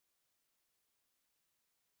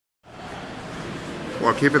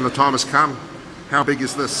Well, Kevin, the time has come. How big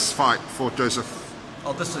is this fight for Joseph?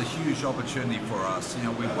 Oh, this is a huge opportunity for us. You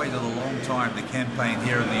know, we've waited a long time to campaign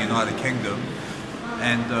here in the United Kingdom,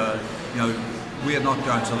 and you know, we are not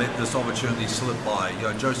going to let this opportunity slip by. You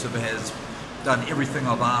know, Joseph has done everything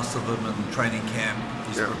I've asked of him in training camp.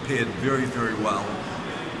 He's prepared very, very well.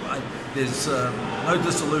 There's no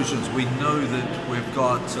disillusions. We know that we've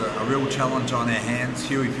got a real challenge on our hands.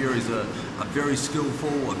 Hughie Fury's a very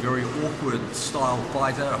skillful, a very awkward style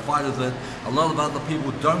fighter, a fighter that a lot of other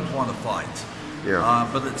people don't want to fight. Yeah.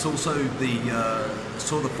 But it's also the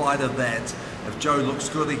sort of fighter that if Joe looks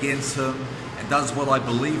good against him and does what I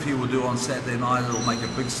believe he will do on Saturday night, it'll make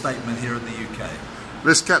a big statement here in the UK.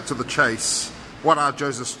 Let's cut to the chase. What are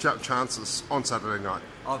Joseph's chances on Saturday night?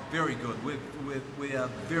 Oh, very good. We are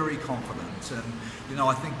very confident, and you know,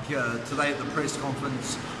 I think today at the press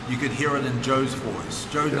conference you could hear it in Joe's voice.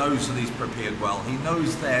 Joe knows that he's prepared well. He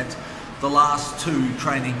knows that the last two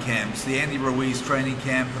training camps, the Andy Ruiz training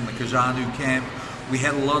camp and the Kajanu camp, we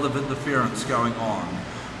had a lot of interference going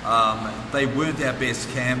on. They weren't our best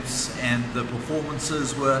camps, and the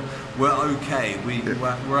performances were okay. We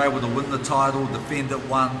were able to win the title, defend it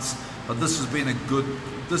once, but this has been a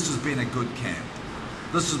good camp.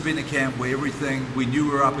 This has been a camp where we knew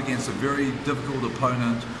we were up against a very difficult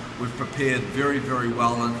opponent. We've prepared very, very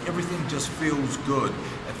well, and everything just feels good.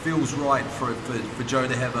 It feels right for Joe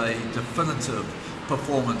to have a definitive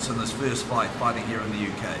performance in his first fight, fighting here in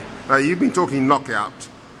the UK. Now, you've been talking knockout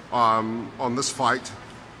on this fight,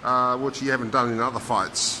 which you haven't done in other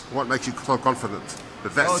fights. What makes you so confident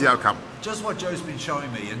that that's the outcome? Just what Joe's been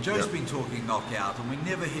showing me, and Joe's been talking knockout, and we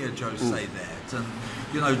never hear Joe say that. And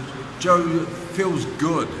you know, Joe feels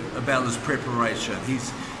good about his preparation.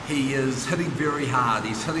 He is hitting very hard.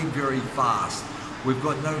 He's hitting very fast. We've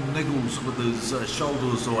got no niggles with his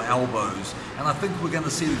shoulders or elbows, and I think we're going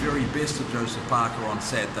to see the very best of Joseph Parker on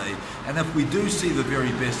Saturday. And if we do see the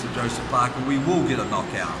very best of Joseph Parker, we will get a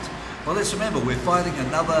knockout. Well, let's remember, we're fighting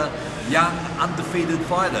another young, undefeated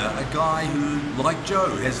fighter, a guy who, like Joe,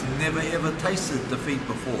 has never ever tasted defeat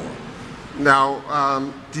before.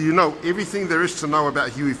 Now, do you know everything there is to know about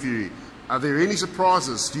Hughie Fury? Are there any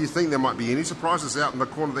surprises? Do you think there might be any surprises out in the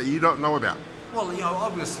corner that you don't know about? Well, you know,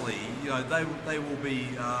 obviously, you know, they will be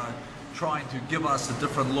trying to give us a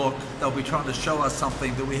different look. They'll be trying to show us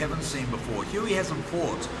something that we haven't seen before. Hughie hasn't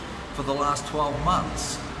fought for the last 12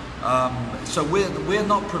 months. So we're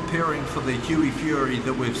not preparing for the Hughie Fury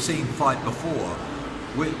that we've seen fight before.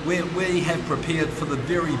 We have prepared for the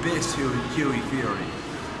very best Hughie Fury,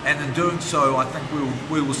 and in doing so, I think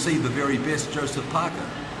we will see the very best Joseph Parker.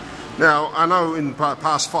 Now, I know in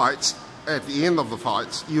past fights, at the end of the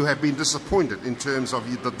fights, you have been disappointed in terms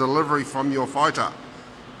of the delivery from your fighter.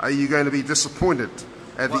 Are you going to be disappointed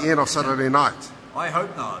at the end of Saturday night? I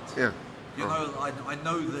hope not. Yeah. You know, I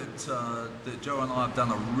know that Joe and I have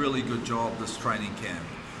done a really good job this training camp.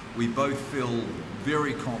 We both feel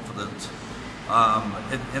very confident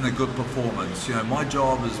in a good performance. You know, my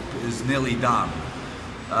job is nearly done.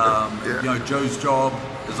 You know, Joe's job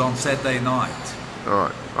is on Saturday night. All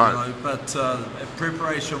right. You know, but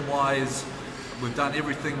preparation-wise, we've done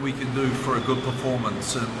everything we can do for a good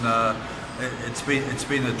performance, and it's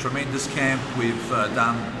been a tremendous camp. We've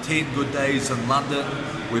done 10 good days in London.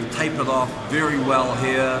 We've tapered off very well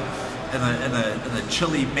here in a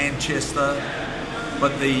chilly Manchester.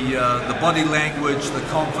 But the body language, the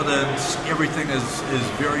confidence, everything is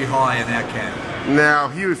very high in our camp. Now,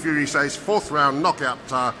 Hughie Fury says 4th round knockout.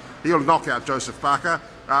 He'll knock out Joseph Parker.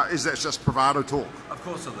 Is that just bravado talk? Of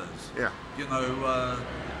course it is. Yeah. You know,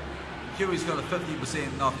 Hughie's got a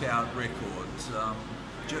 50% knockout record.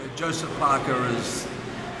 Joseph Parker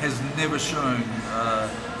has never shown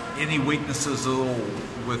any weaknesses at all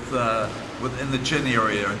within the chin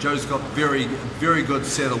area, and Joe's got very good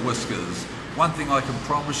set of whiskers. One thing I can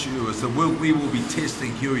promise you is that we will be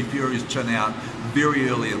testing Hughie Fury's chin out very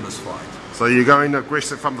early in this fight. So you're going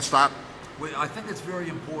aggressive from the start? I think it's very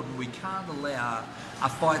important. We can't allow a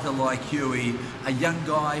fighter like Hughie, a young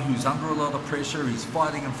guy who's under a lot of pressure, he's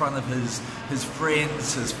fighting in front of his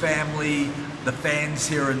friends, his family, the fans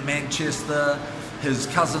here in Manchester. His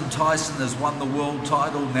cousin Tyson has won the world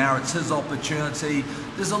title, now it's his opportunity.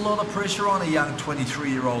 There's a lot of pressure on a young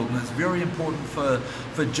 23-year-old, and it's very important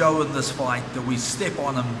for Joe in this fight that we step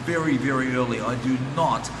on him very, very early. I do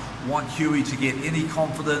not want Hughie to get any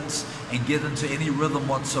confidence and get into any rhythm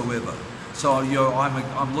whatsoever. So you know,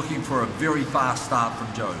 I'm looking for a very fast start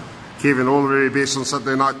from Joe. Kevin, all the very best on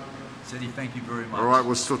Saturday night. Sadie, thank you very much. All right,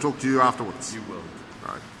 we'll still talk to you afterwards. You will.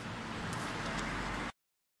 All right.